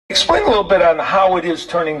Explain a little bit on how it is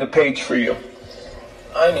turning the page for you.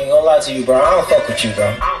 I ain't even gonna lie to you, bro. I don't fuck with you, bro.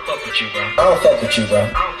 I don't fuck with you, bro. I don't fuck with you, bro.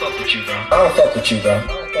 I don't fuck with you, bro. I don't fuck with you, bro.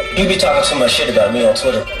 You be talking too much shit about me on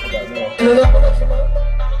Twitter. Nigga, I'ma let you know.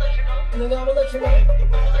 Nigga, I'ma let you know.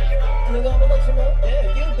 Nigga, I'ma let you know.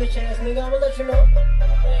 Yeah, you bitch ass nigga, I'ma let you know.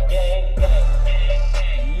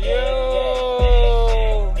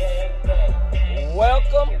 Yo,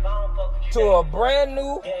 welcome to a brand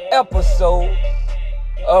new episode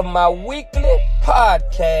of my weekly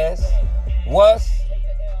podcast, What's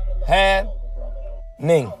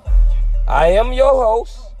Happening? I am your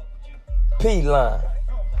host, P-Line.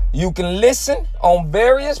 You can listen on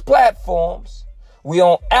various platforms. We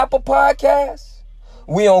on Apple Podcasts,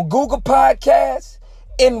 we on Google Podcasts,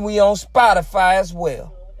 and we on Spotify as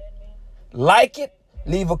well. Like it,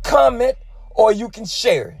 leave a comment, or you can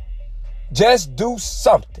share it. Just do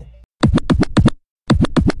something.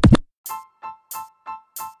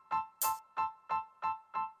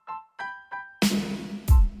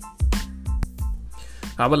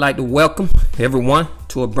 I would like to welcome everyone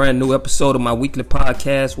to a brand new episode of my weekly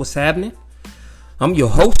podcast, What's Happening? I'm your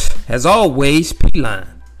host, as always, P-Line.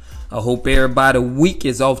 I hope everybody's week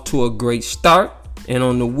is off to a great start. And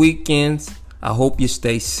on the weekends, I hope you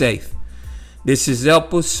stay safe. This is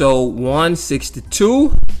episode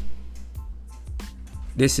 162.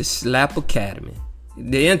 This is Slap Academy.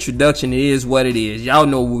 The introduction is what it is. Y'all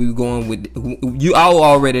know where we're going with. You all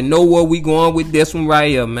already know where we're going with this one right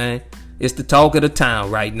here, man. It's the talk of the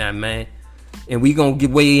town right now, man. And we gonna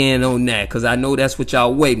get way in on that, because I know that's what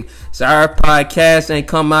y'all waiting. So our podcast ain't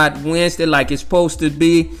come out Wednesday like it's supposed to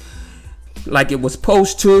be, like it was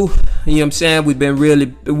supposed to. You know what I'm saying? We've been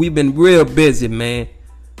real busy, man.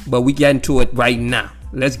 But we get into it right now.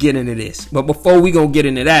 Let's get into this. But before we gonna get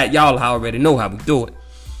into that, y'all already know how we do it.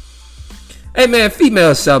 Hey, man,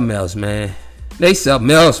 females something else, man. They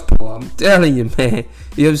something else, boy. I'm telling you, man.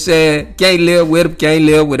 You know what I'm saying? Can't live with them, can't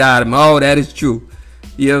live without them. All that is true.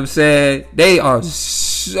 You know what I'm saying? They got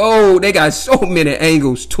so many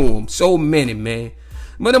angles to them. So many, man.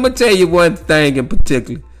 But I'm going to tell you one thing in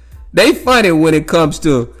particular. They funny when it comes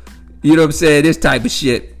to, you know what I'm saying, this type of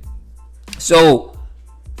shit. So,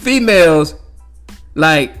 females,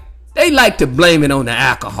 like, they like to blame it on the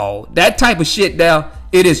alcohol. That type of shit now,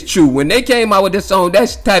 it is true. When they came out with this song,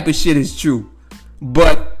 that type of shit is true.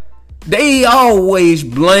 But they always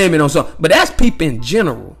blame it on something. But that's people in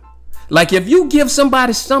general. Like, if you give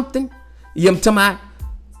somebody something, you know what I'm talking about,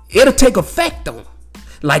 it'll take effect on them.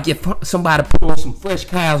 Like, if somebody put on some fresh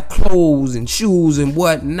kind of clothes and shoes and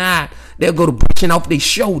whatnot, they'll go to brushing off their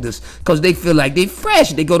shoulders because they feel like they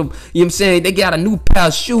fresh. They go to, you know what I'm saying, they got a new pair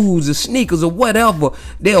of shoes or sneakers or whatever.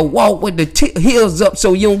 They'll walk with the heels up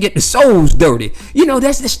so you don't get the soles dirty. You know,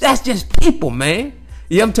 that's just people, man.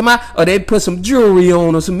 You know what I'm talking about? Or they put some jewelry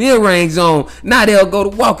on or some earrings on. Now they'll go to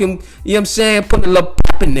walking, you know what I'm saying, putting a little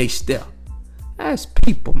pop in their step. That's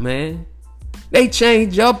people, man. They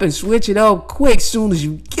change up and switch it up quick soon as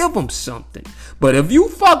you give them something. But if you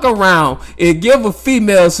fuck around and give a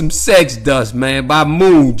female some sex dust, man, by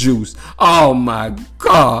Moon Juice, oh my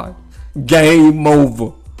God, game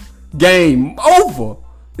over. Game over.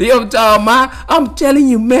 You know what I'm talking about? I'm telling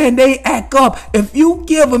you, man, they act up. If you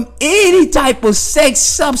give them any type of sex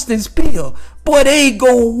substance pill, boy, they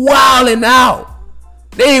go wilding out.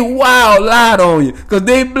 They wild out on you because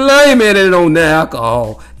they blaming it on the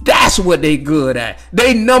alcohol. That's what they good at.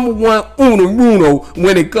 They number one uno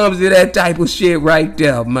when it comes to that type of shit right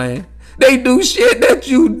there, man. They do shit that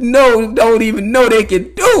you know don't even know they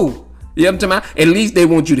can do. You know what I'm talking about? At least they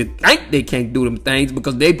want you to think they can't do them things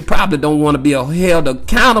because they probably don't want to be held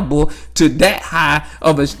accountable to that high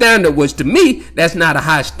of a standard, which to me, that's not a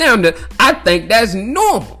high standard. I think that's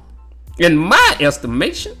normal in my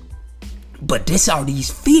estimation. But this are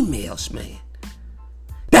these females, man.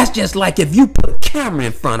 That's just like if you put a camera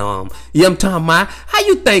in front of them. You know what I'm talking about? How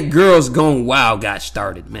you think Girls Gone Wild got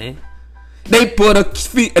started, man? They put a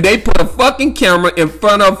fucking camera in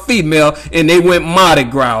front of a female and they went Mardi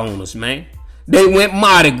Gras on us, man. They went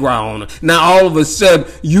Mardi Gras on her. Now all of a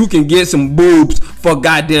sudden you can get some boobs for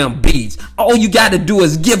goddamn beads. All you got to do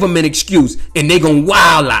is give them an excuse and they gonna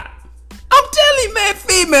wild out. I'm telling you, man,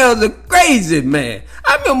 females are crazy, man.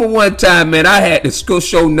 I remember one time, man, I had to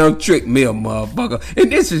show no trick me a motherfucker.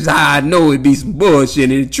 And this is how I know it be some bullshit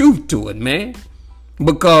and the truth to it, man.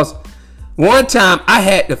 Because one time I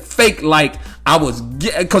had to fake like I was,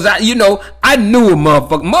 because I knew a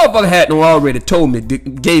motherfucker. Motherfucker had already told me,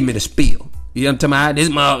 gave me the spiel. You know what I'm talking about? This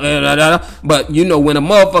motherfucker, but when a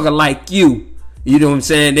motherfucker like you know what I'm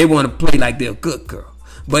saying, they want to play like they're a good girl.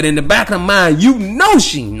 But in the back of her mind,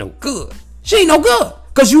 she ain't no good. She ain't no good.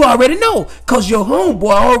 Because you already know. Because your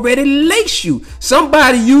homeboy already laced you.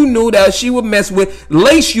 Somebody you knew that she would mess with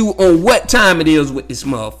lace you on what time it is with this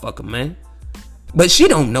motherfucker, man. But she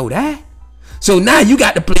don't know that. So now you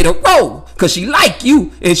got to play the role. Because she like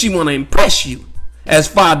you and she want to impress you. As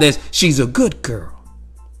far as she's a good girl.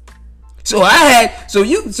 So I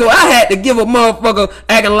had to give a motherfucker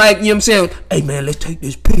acting like, you know what I'm saying, hey man, let's take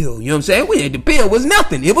this pill. You know what I'm saying? The pill was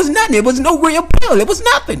nothing. It was nothing. It was no real pill. It was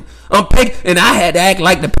nothing. And I had to act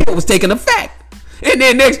like the pill was taking effect. And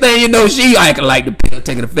then next thing you know, she acting like the pill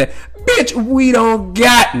taking effect. Bitch, we don't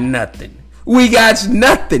got nothing. We got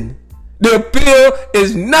nothing. The pill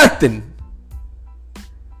is nothing.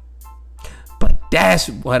 But that's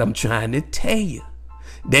what I'm trying to tell you.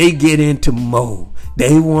 They get into mode.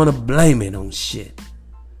 They want to blame it on shit.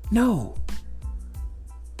 No.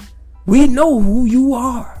 We know who you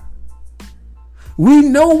are. We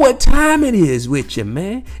know what time it is with you,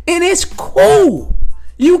 man. And it's cool.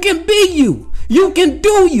 You can be you. You can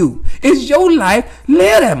do you. It's your life.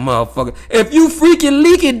 Live that motherfucker. If you freaking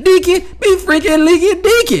leaky deaky, be freaking leaky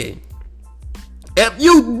deaky. If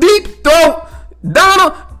you deep throat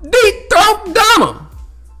Donna, deep throat Donna.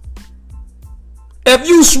 If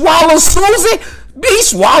you swallow Susie, be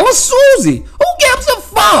swallow Susie. Who gives a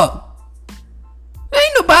fuck?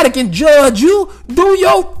 Ain't nobody can judge you. Do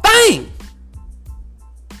your thing.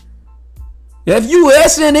 If you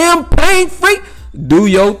S&M pain freak, do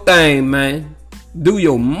your thing, man. Do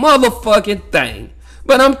your motherfucking thing.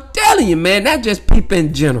 But I'm telling you, man, that's just people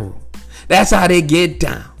in general. That's how they get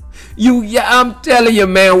down. I'm telling you,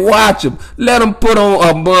 man, watch them. Let them put on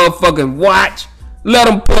a motherfucking watch. Let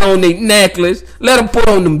them put on their necklace. Let them put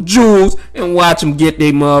on them jewels and watch them get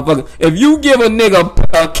their motherfucker. If you give a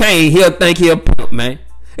nigga a cane, he'll think he a pimp, man.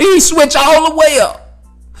 He switch all the way up.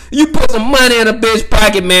 You put some money in a bitch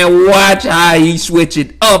pocket, man, watch how he switch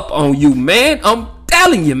it up on you, man. I'm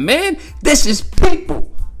telling you, man, this is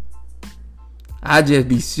people. I just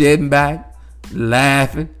be sitting back,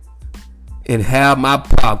 laughing, and have my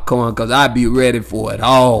popcorn because I be ready for it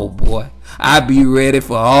all, boy. I be ready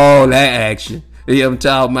for all that action. You know what I'm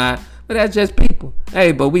talking about? But that's just people.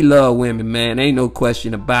 Hey, but we love women, man. Ain't no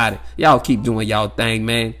question about it. Y'all keep doing y'all thing,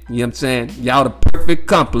 man. You know what I'm saying? Y'all the perfect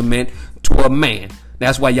compliment to a man.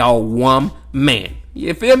 That's why y'all one man.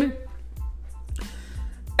 You feel me?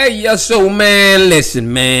 Hey, yes, so, man,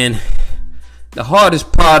 listen, man. The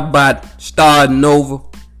hardest part about starting over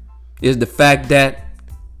is the fact that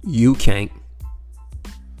you can't.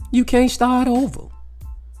 You can't start over.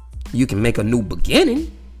 You can make a new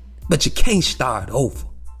beginning, but you can't start over.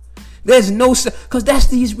 There's no, because that's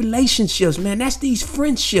these relationships, man. That's these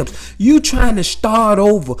friendships. You trying to start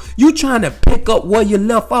over. You trying to pick up where you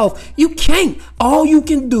left off. You can't. All you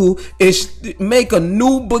can do is make a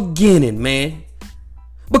new beginning, man.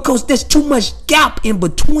 Because there's too much gap in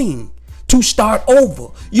between to start over.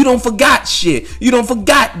 You don't forgot shit. You don't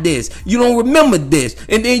forgot this. You don't remember this.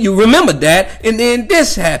 And then you remember that. And then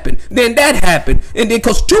this happened. Then that happened. And then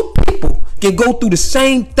because two people can go through the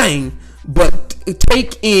same thing, but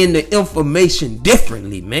take in the information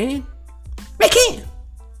differently, man. They can.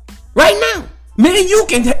 Right now. Man, you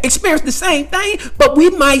can experience the same thing, but we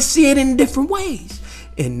might see it in different ways.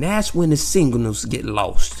 And that's when the signals get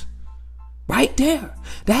lost. Right there.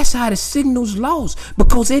 That's how the signal's lost.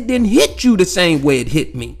 Because it didn't hit you the same way it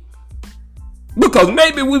hit me. Because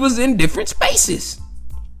maybe we was in different spaces.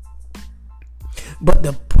 But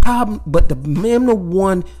the problem, the number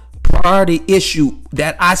one priority issue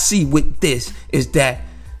that I see with this is that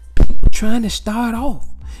people trying to start off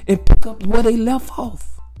and pick up where they left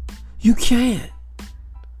off. You can't.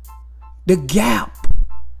 The gap,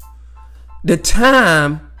 the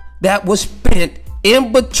time that was spent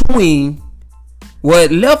in between where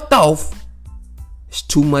it left off, is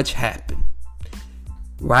too much happened.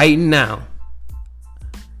 Right now,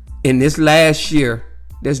 in this last year,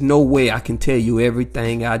 there's no way I can tell you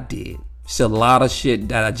everything I did. It's a lot of shit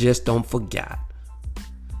that I just don't forget.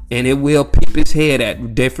 And it will peep its head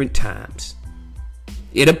at different times.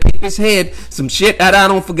 It'll peep its head, some shit that I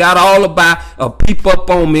don't forgot all about, or peep up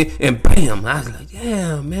on me, and bam, I was like,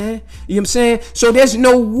 yeah, man. You know what I'm saying? So there's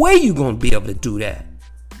no way you're going to be able to do that.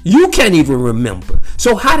 You can't even remember.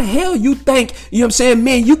 So how the hell you think, you know what I'm saying,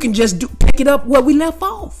 man, you can just pick it up where we left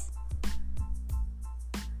off?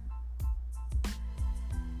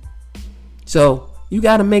 So you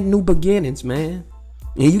got to make new beginnings, man.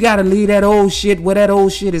 And you got to leave that old shit where that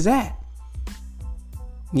old shit is at.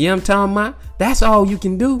 You know what I'm talking about? That's all you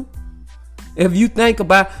can do. If you think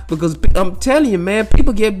about, because I'm telling you, man,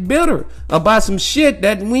 people get bitter about some shit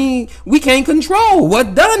that we can't control. What's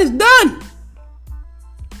done is done.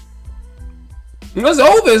 What's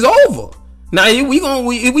over is over. Now, we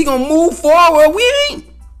gonna move forward, we ain't.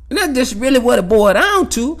 And that's just really what it boiled down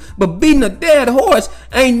to. But beating a dead horse,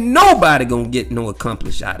 ain't nobody gonna get no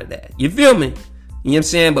accomplished out of that. You feel me? You know what I'm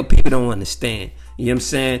saying? But people don't understand. You know what I'm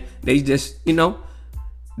saying? They just,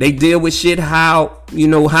 they deal with shit how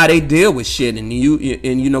they deal with shit.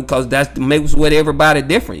 And cause that makes what everybody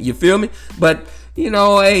different. You feel me? But,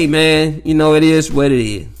 hey man, it is what it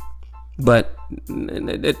is. But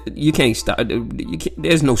you can't start.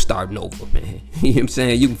 There's no starting over, man. You know what I'm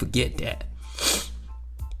saying? You can forget that.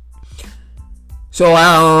 So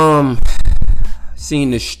I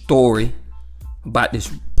seen this story about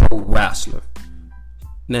this pro wrestler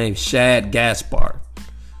named Shad Gaspard.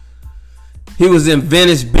 He was in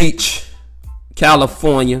Venice Beach,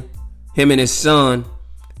 California. Him and his son,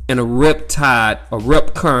 and a rip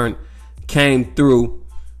current came through,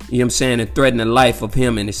 and threatened the life of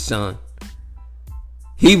him and his son.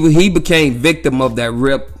 He became victim of that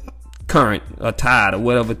rip current or tide or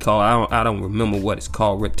whatever it's called. I don't remember what it's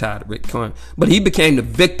called, rip tide or rip current. But he became the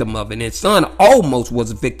victim of it. And his son almost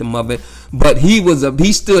was a victim of it. But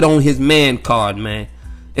he stood on his man card, man,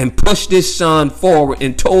 and pushed his son forward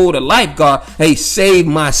and told the lifeguard, hey, save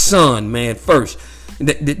my son, man, first.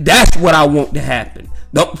 That's what I want to happen.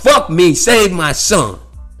 Don't fuck me, save my son.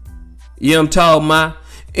 You know what I'm talking about?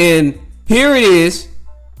 And here it is.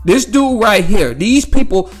 This dude right here. These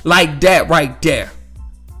people like that right there.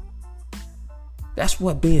 That's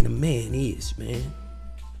what being a man is, man.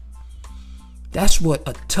 That's what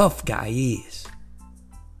a tough guy is.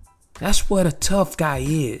 That's what a tough guy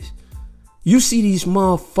is. You see these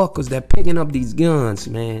motherfuckers that picking up these guns,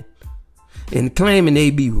 man, and claiming they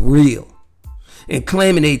be real, and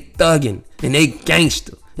claiming they thugging, and they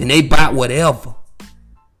gangster, and they buy whatever.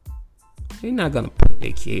 They're not gonna put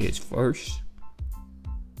their kids first.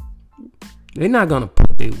 They're not gonna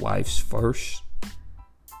put their wives first.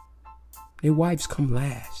 Their wives come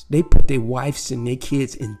last. They put their wives and their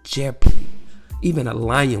kids in jeopardy. Even a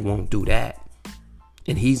lion won't do that.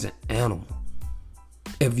 And he's an animal.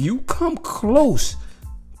 If you come close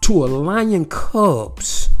to a lion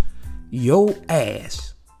cubs, your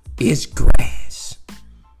ass is grass.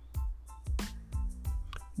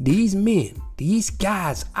 These men, these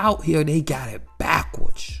guys out here, they got it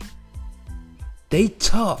backwards. They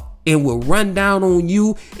tough and will run down on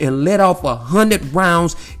you and let off 100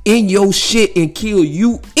 rounds in your shit and kill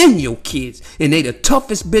you and your kids. And they the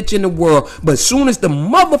toughest bitch in the world. But soon as the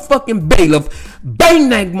motherfucking bailiff bang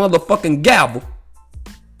that motherfucking gavel,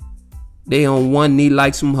 they on one knee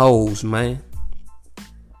like some hoes, man.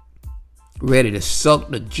 Ready to suck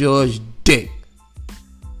the judge's dick.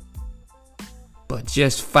 But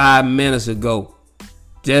just 5 minutes ago,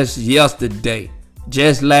 just yesterday,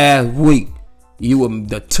 just last week, you were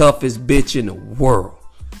the toughest bitch in the world.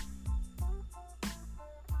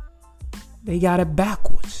 They got it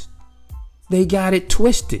backwards. They got it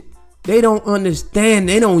twisted. They don't understand.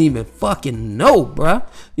 They don't even fucking know, bruh.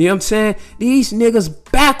 You know what I'm saying? These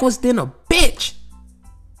niggas backwards than a bitch.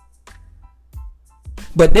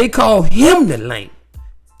 But they call him the lame.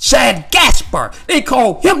 Shad Gaspard. They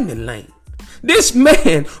call him the lame. This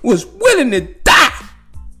man was willing to die.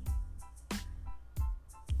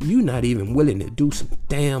 You not even willing to do some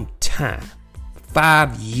damn time.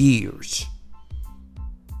 5 years.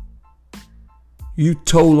 You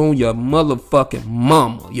told on your motherfucking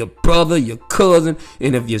mama, your brother, your cousin,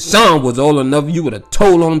 and if your son was old enough, you would have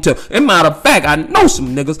told on him too. As a matter of fact, I know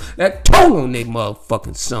some niggas that told on their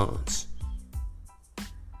motherfucking sons.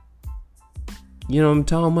 You know what I'm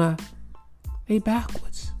talking about? They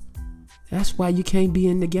backwards. That's why you can't be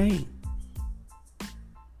in the game.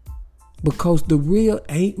 Because the real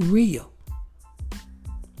ain't real.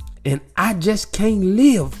 And I just can't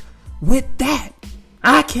live with that.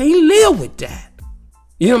 I can't live with that.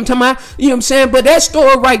 You know what I'm talking about? You know what I'm saying? But that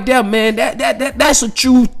story right there, man, that's a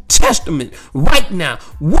true testament right now.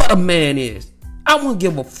 What a man is. I won't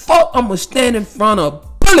give a fuck. I'm going to stand in front of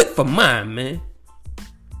a bullet for mine, man.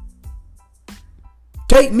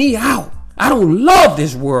 Take me out. I don't love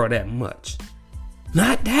this world that much.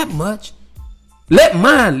 Not that much. Let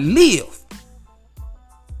mine live.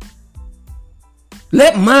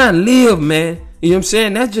 Let mine live, man. You know what I'm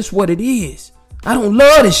saying? That's just what it is. I don't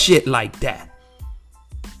love this shit like that.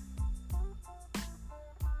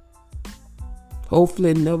 Hopefully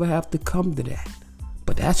it never have to come to that.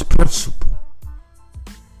 But that's principle.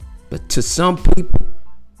 But to some people,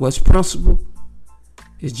 what's principle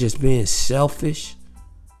is just being selfish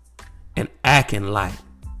and acting like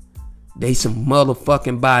they some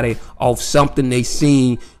motherfucking body off something they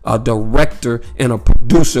seen a director and a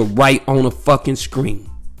producer write on a fucking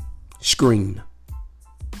screen.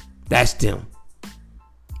 That's them.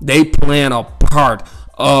 They playing a part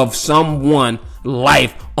of someone's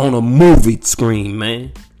life on a movie screen,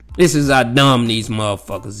 man. This is how dumb these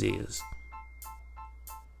motherfuckers is.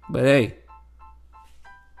 But hey,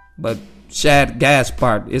 Shad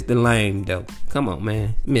Gaspard is the lame though. Come on,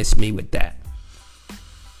 man. Miss me with that.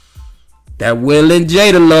 That Will and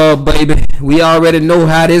Jada love, baby. We already know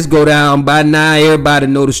how this go down. By now, everybody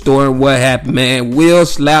know the story and what happened, man. Will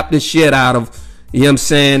slapped the shit out of, you know what I'm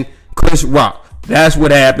saying, Chris Rock. That's what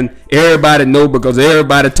happened. Everybody know because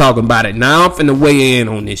everybody talking about it. Now I'm finna weigh in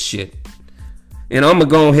on this shit. And I'm gonna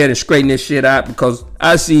go ahead and straighten this shit out because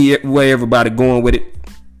I see where everybody going with it.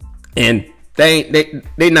 And they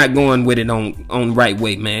not going with it on the right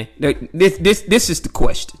way, man. This is the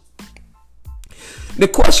question. The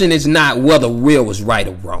question is not whether Will was right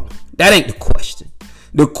or wrong. That ain't the question.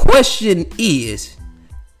 The question is,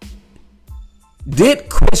 did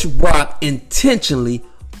Chris Rock intentionally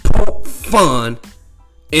poke fun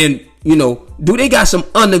and, you know, do they got some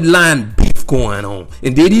underlying beef going on?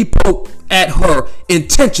 And did he poke at her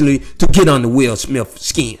intentionally to get under Will Smith's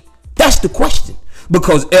skin? That's the question.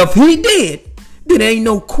 Because if he did, then ain't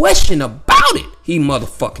no question about it. He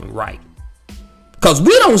motherfucking right. Because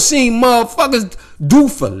we don't see motherfuckers do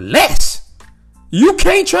for less. You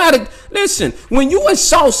can't try to, listen, when you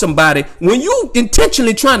insult somebody, when you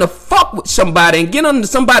intentionally trying to fuck with somebody and get under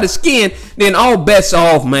somebody's skin, then all bets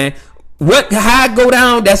are off, man. How I go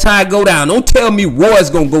down, that's how I go down. Don't tell me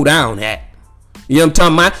Roy's gonna go down at. You know what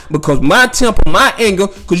I'm talking about? Because my temper, my anger,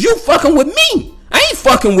 because you fucking with me. I ain't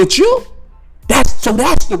fucking with you. That's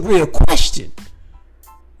the real question.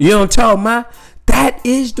 You know what I'm talking about? That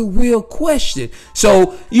is the real question.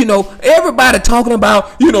 So, you know, everybody talking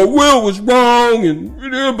about, you know, Will was wrong and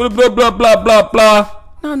blah, blah, blah, blah, blah, blah.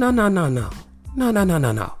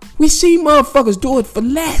 No. We see motherfuckers do it for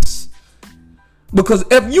less. Because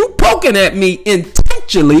if you poking at me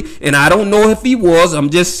intentionally, and I don't know if he was, I'm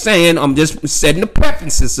just saying, I'm just setting the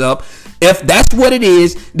preferences up. If that's what it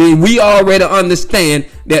is, then we already understand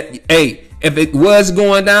that, hey, if it was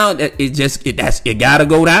going down, it gotta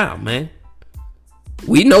go down, man.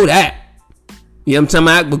 We know that. You know what I'm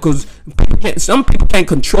talking about? Because some people can't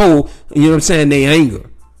control, you know what I'm saying, their anger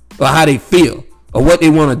or how they feel or what they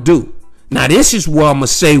want to do. Now, this is where I'm going to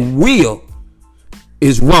say Will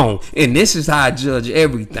is wrong. And this is how I judge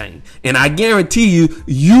everything. And I guarantee you,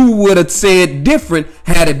 you would have said different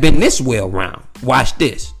had it been this way around. Watch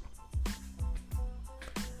this.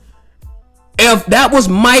 If that was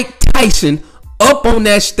Mike Tyson up on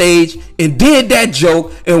that stage and did that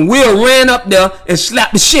joke and Will ran up there and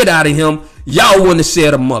slapped the shit out of him, y'all wouldn't have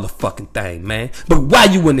said a motherfucking thing, man. But why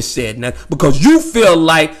you wouldn't have said nothing? Because you feel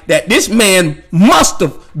like that this man must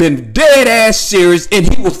have been dead ass serious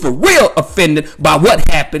and he was for real offended by what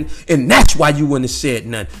happened, and that's why you wouldn't have said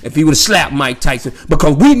nothing if he would have slapped Mike Tyson.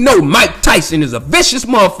 Because we know Mike Tyson is a vicious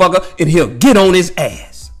motherfucker and he'll get on his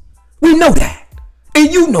ass. We know that.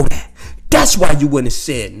 And you know that. That's why you wouldn't have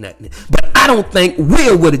said nothing. But I don't think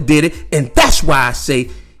Will would have did it, and that's why I say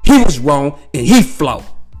he was wrong and he flawed.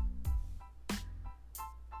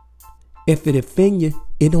 If it offend you,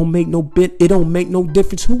 it don't make no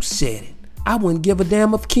difference who said it. I wouldn't give a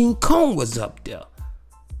damn if King Kong was up there.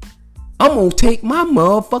 I'm gonna take my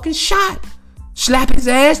motherfucking shot. Slap his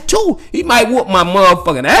ass too. He might whoop my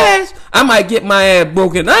motherfucking ass. I might get my ass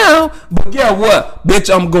broken down. But guess what? Bitch,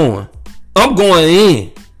 I'm going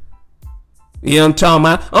in. You know what I'm talking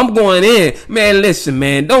about? I'm going in. Man, listen,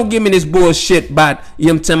 man. Don't give me this bullshit about, you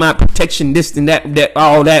know what I'm talking about, protection, this and that,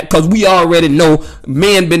 all that. Because we already know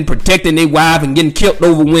men been protecting their wife and getting killed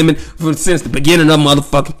over women since the beginning of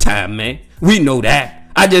motherfucking time, man. We know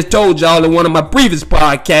that. I just told y'all in one of my previous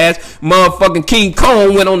podcasts, motherfucking King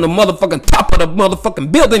Kong went on the motherfucking top of the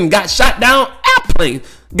motherfucking building and got shot down airplanes.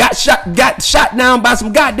 Got shot down by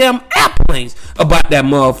some goddamn airplanes about that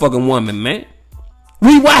motherfucking woman, man.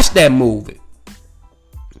 We watched that movie.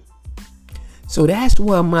 So that's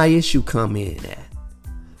where my issue come in at.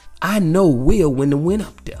 I know Will wouldn't have went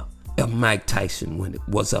up there if Mike Tyson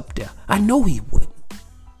was up there. I know he wouldn't.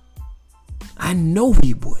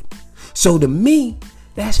 So to me,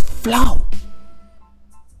 that's flawed.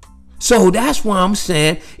 So that's why I'm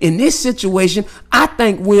saying in this situation, I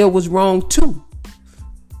think Will was wrong too.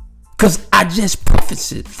 Because I just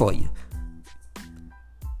prefaced it for you.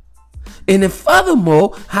 And then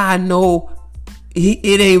furthermore, how I know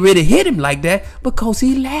it ain't really hit him like that, because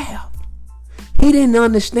he laughed. He didn't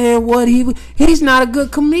understand what he's not a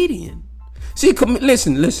good comedian. See,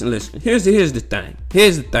 listen. Here's the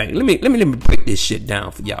thing. Let me break this shit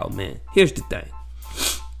down for y'all, man. Here's the thing.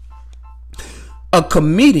 A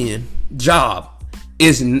comedian job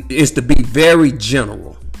is to be very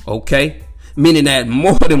general, okay? meaning that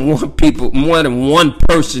more than one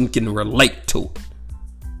person can relate to it.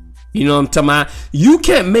 You know what I'm talking about? You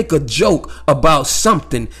can't make a joke about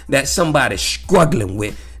something that somebody's struggling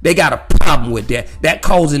with. They got a problem with that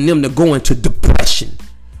causing them to go into depression.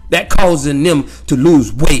 That causing them to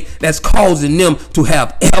lose weight. That's causing them to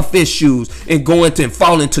have health issues and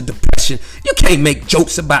fall into depression. You can't make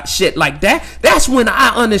jokes about shit like that. That's when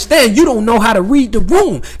I understand you don't know how to read the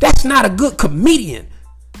room. That's not a good comedian.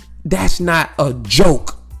 That's not a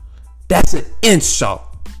joke. That's an insult.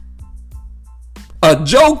 A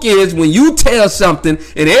joke is when you tell something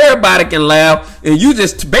and everybody can laugh and you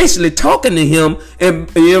just basically talking to him and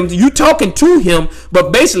you talking to him,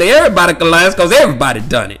 but basically everybody can laugh because everybody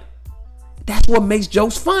done it. That's what makes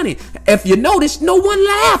jokes funny. If you notice, no one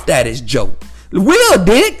laughed at his joke. Will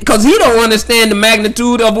did because he don't understand the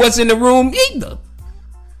magnitude of what's in the room either.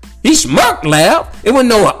 He smirked laugh. It wasn't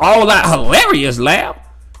no all out hilarious laugh.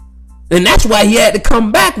 And that's why he had to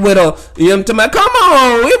come back with come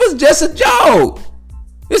on, it was just a joke.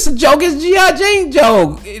 It's a joke. It's G.I. Jane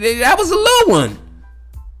joke. That was a little one.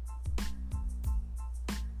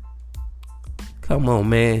 Come on,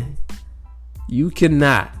 man. You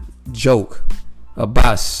cannot joke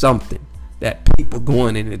about something that people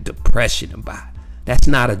going into depression about. That's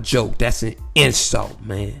not a joke. That's an insult,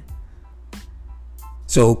 man.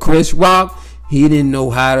 So Chris Rock, he didn't know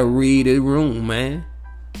how to read the room, man.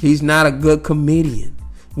 He's not a good comedian.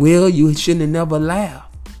 Will, you shouldn't have never laughed.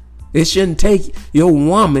 It shouldn't take your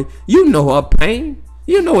woman. You know her pain.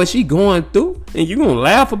 You know what she going through. And you're going to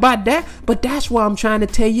laugh about that. But that's why I'm trying to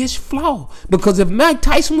tell you it's flawed. Because if Mike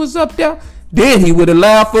Tyson was up there, then he would have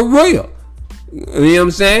laughed for real. You know what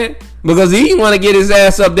I'm saying? Because he didn't want to get his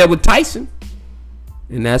ass up there with Tyson.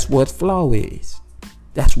 And that's what flaw is.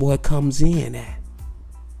 That's what it comes in at.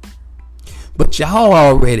 But y'all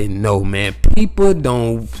already know, man. People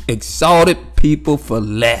don't exalt people for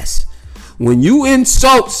less. When you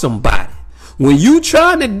insult somebody, when you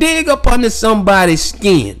trying to dig up under somebody's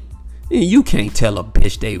skin, you can't tell a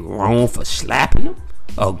bitch they wrong for slapping them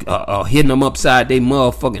or hitting them upside their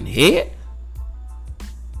motherfucking head.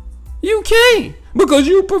 You can't, because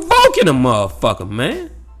you provoking a motherfucker, man.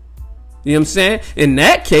 You know what I'm saying? In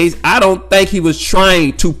that case, I don't think he was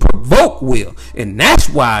trying to provoke Will. And that's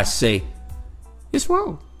why I say it's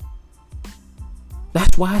wrong.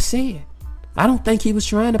 That's why I say it. I don't think he was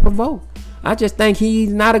trying to provoke. I just think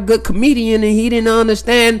he's not a good comedian and he didn't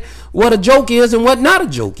understand what a joke is and what not a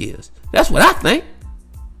joke is. That's what I think.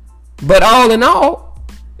 But all in all,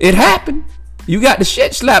 it happened. You got the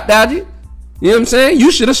shit slapped out of you. You know what I'm saying?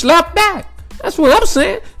 You should have slapped back. That's what I'm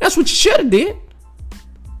saying. That's what you should have did.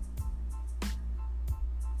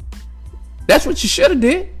 That's what you should have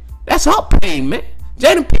did. That's her pain, man.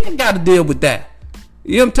 Jada Pinkett got to deal with that.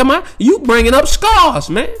 You know what I'm talking about? You bringing up scars,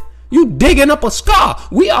 man. You digging up a scar.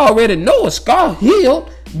 We already know a scar healed,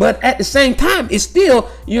 but at the same time, it's still,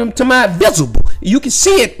 you know what I'm talking about, visible. You can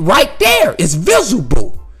see it right there. It's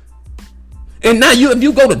visible. And now if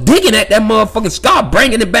you go to digging at that motherfucking scar,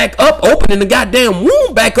 bringing it back up, opening the goddamn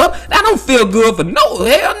wound back up, that don't feel good for no.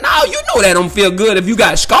 Hell no, you know that don't feel good if you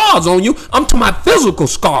got scars on you. I'm talking about physical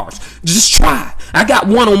scars. Just try. I got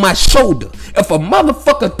one on my shoulder. If a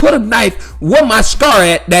motherfucker put a knife where my scar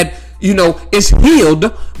at, that, you know, it's healed,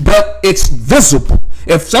 but it's visible.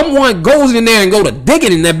 If someone goes in there and go to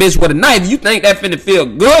digging in that bitch with a knife, you think that finna feel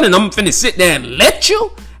good and I'm finna sit there and let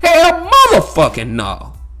you? Hell motherfucking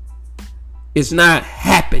no. It's not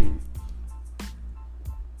happening.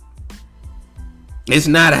 It's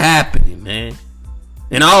not happening, man.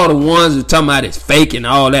 And all the ones who talking about it's fake and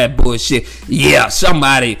all that bullshit. Yeah,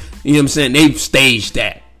 somebody, you know what I'm saying, they've staged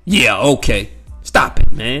that. Yeah, okay. Stop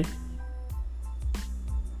it, man.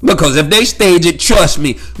 Because if they stage it, trust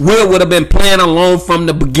me, Will would have been playing along from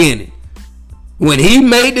the beginning. When he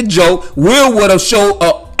made the joke, Will would have showed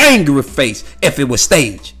an angry face if it was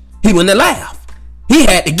staged. He wouldn't have laughed. He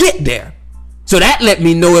had to get there. So that let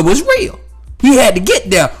me know it was real. He had to get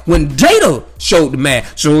there when Jada showed the man.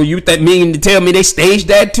 So you mean to tell me they staged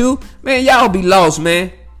that too? Man, y'all be lost,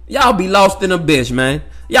 man. Y'all be lost in a bitch, man.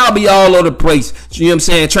 Y'all be all over the place. You know what I'm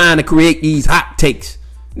saying? Trying to create these hot takes.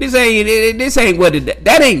 This ain't what it,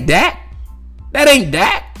 that ain't that. That ain't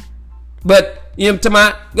that. But you know what I'm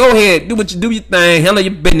talking about? Go ahead, do your thing, handle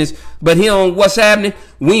your business. But here on What's Happening,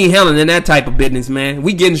 we ain't handling that type of business, man.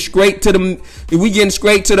 We getting straight to the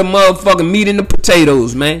motherfucking meat and the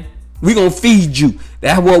potatoes, man. We gonna feed you.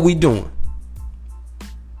 That's what we doing.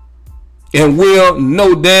 And Will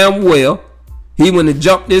know damn well he wouldn't have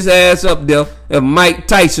jumped his ass up there if Mike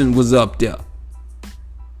Tyson was up there.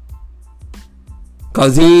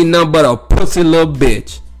 Cause he ain't nothing but a pussy little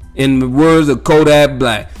bitch. In the words of Kodak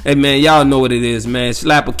Black. Hey, man, y'all know what it is, man.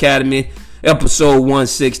 Slap Academy, episode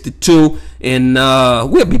 162. And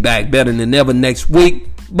we'll be back better than ever next week.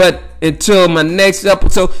 But until my next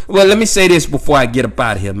episode, well, let me say this before I get up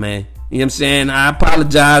out of here, man. You know what I'm saying? I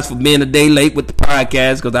apologize for being a day late with the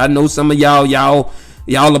podcast, because I know some of y'all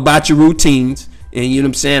about your routines. And you know what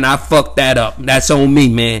I'm saying? I fucked that up. That's on me,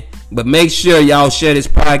 man. But make sure y'all share this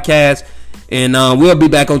podcast. And we'll be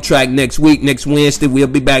back on track next week, next Wednesday. We'll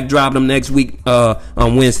be back dropping them next week,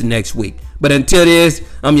 on Wednesday next week. But until this,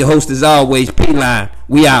 I'm your host as always, P-Line.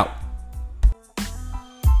 We out.